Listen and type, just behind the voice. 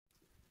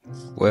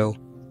Well,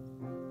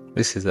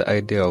 this is the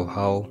idea of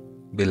how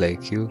Be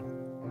Like You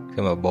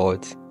came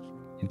about.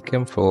 It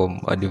came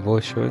from a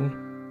devotion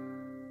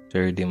to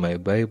reading my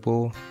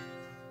Bible,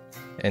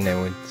 and I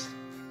went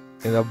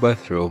in the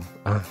bathroom,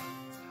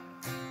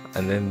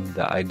 and then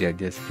the idea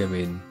just came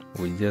in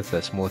with just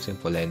a small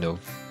simple line of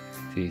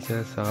 "Teach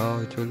us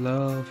how to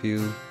love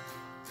you."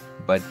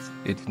 But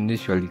it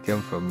initially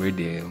came from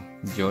reading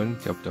John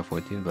chapter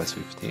 14 verse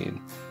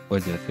 15,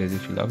 which just says,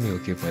 "If you love me, you'll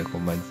keep my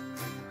commands."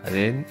 And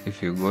then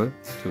if you go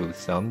to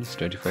Psalms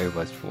 25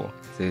 verse 4, it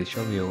says,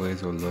 "Show me your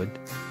ways, O Lord,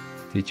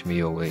 teach me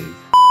your ways."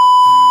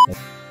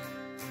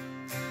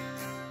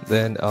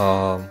 Then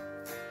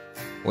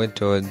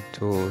went on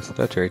to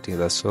start writing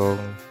the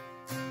song.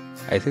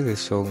 I think the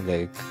song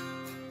I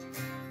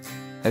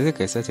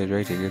started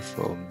writing it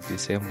from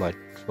December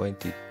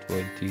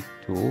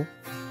 2022.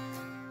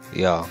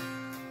 Yeah.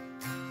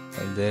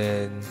 And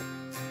then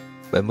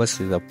but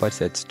mostly the part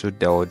that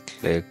stood out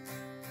like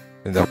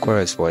in the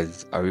chorus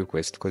was a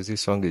request, because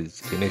this song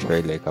is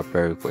initially like a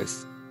prayer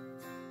request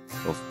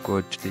of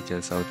God to teach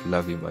us how to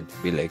love Him and to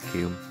be like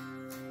Him.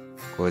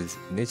 Because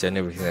in each and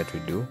everything that we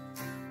do,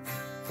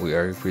 we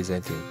are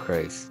representing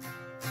Christ.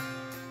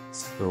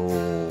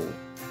 So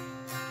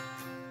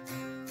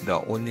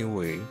the only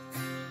way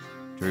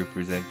to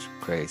represent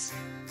Christ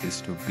is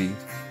to be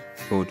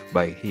taught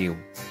by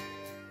Him.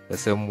 The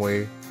same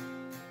way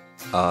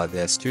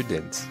there are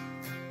students,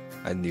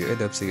 and you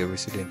end up seeing every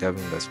student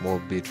having a small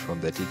bit from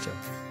the teacher.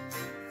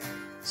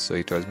 So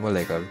it was more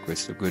like a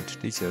request to God to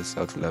teach us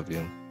how to love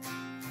Him,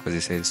 because He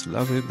says to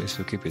love Him is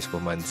to keep His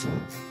commands.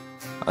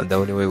 And the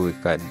only way we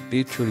can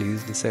be truly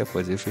His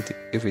disciples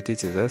if He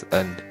teaches us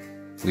and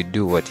we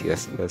do what He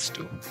asks us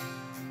to.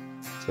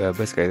 So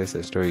basically that's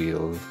the story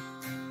of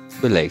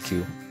Be Like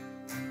You,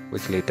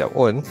 which later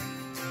on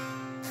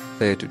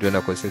started to do an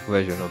acoustic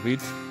version of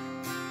it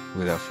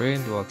with a friend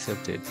who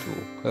accepted to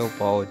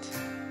help out.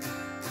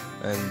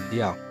 And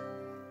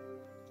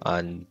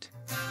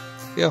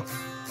yeah,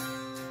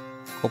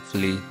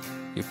 hopefully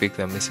you pick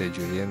the message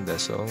within the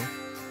song,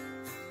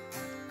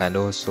 and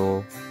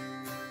also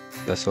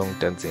the song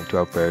turns into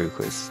a prayer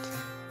request.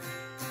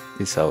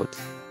 Peace out.